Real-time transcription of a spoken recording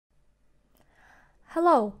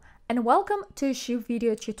Hello and welcome to Shuup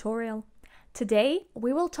video tutorial. Today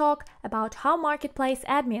we will talk about how marketplace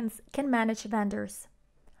admins can manage vendors.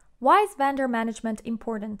 Why is vendor management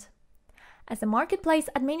important? As a marketplace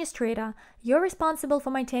administrator, you're responsible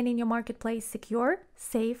for maintaining your marketplace secure,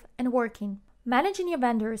 safe, and working. Managing your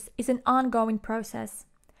vendors is an ongoing process.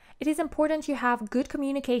 It is important you have good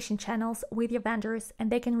communication channels with your vendors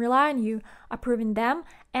and they can rely on you approving them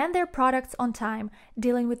and their products on time,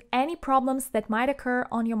 dealing with any problems that might occur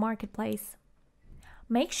on your marketplace.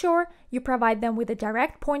 Make sure you provide them with a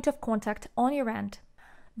direct point of contact on your end.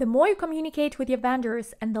 The more you communicate with your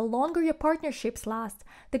vendors and the longer your partnerships last,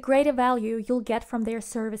 the greater value you'll get from their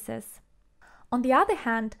services. On the other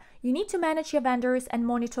hand, you need to manage your vendors and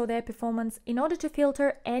monitor their performance in order to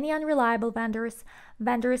filter any unreliable vendors,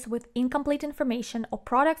 vendors with incomplete information, or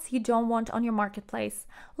products you don't want on your marketplace.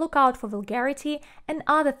 Look out for vulgarity and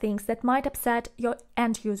other things that might upset your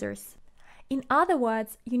end users. In other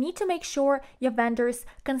words, you need to make sure your vendors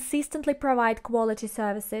consistently provide quality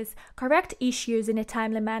services, correct issues in a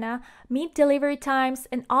timely manner, meet delivery times,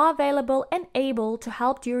 and are available and able to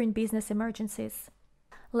help during business emergencies.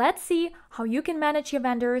 Let's see how you can manage your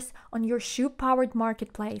vendors on your Shuup-powered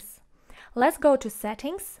marketplace. Let's go to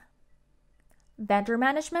Settings, Vendor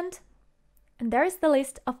Management, and there's the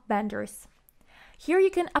list of vendors. Here you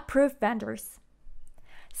can approve vendors.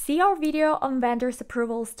 See our video on vendors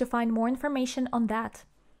approvals to find more information on that.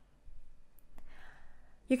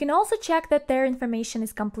 You can also check that their information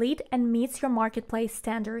is complete and meets your marketplace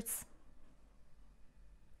standards.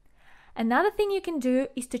 Another thing you can do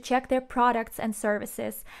is to check their products and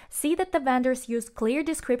services, see that the vendors use clear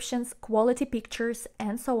descriptions, quality pictures,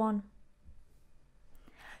 and so on.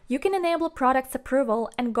 You can enable products approval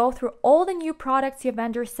and go through all the new products your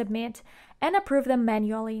vendors submit and approve them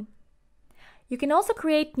manually. You can also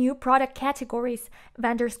create new product categories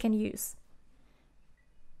vendors can use.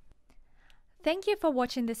 Thank you for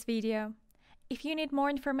watching this video. If you need more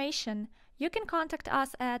information, you can contact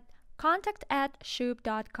us at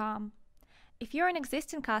contact@shuup.com. If you're an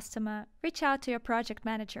existing customer, reach out to your project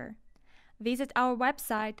manager. Visit our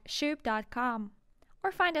website, shuup.com,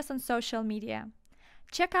 or find us on social media.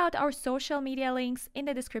 Check out our social media links in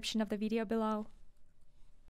the description of the video below.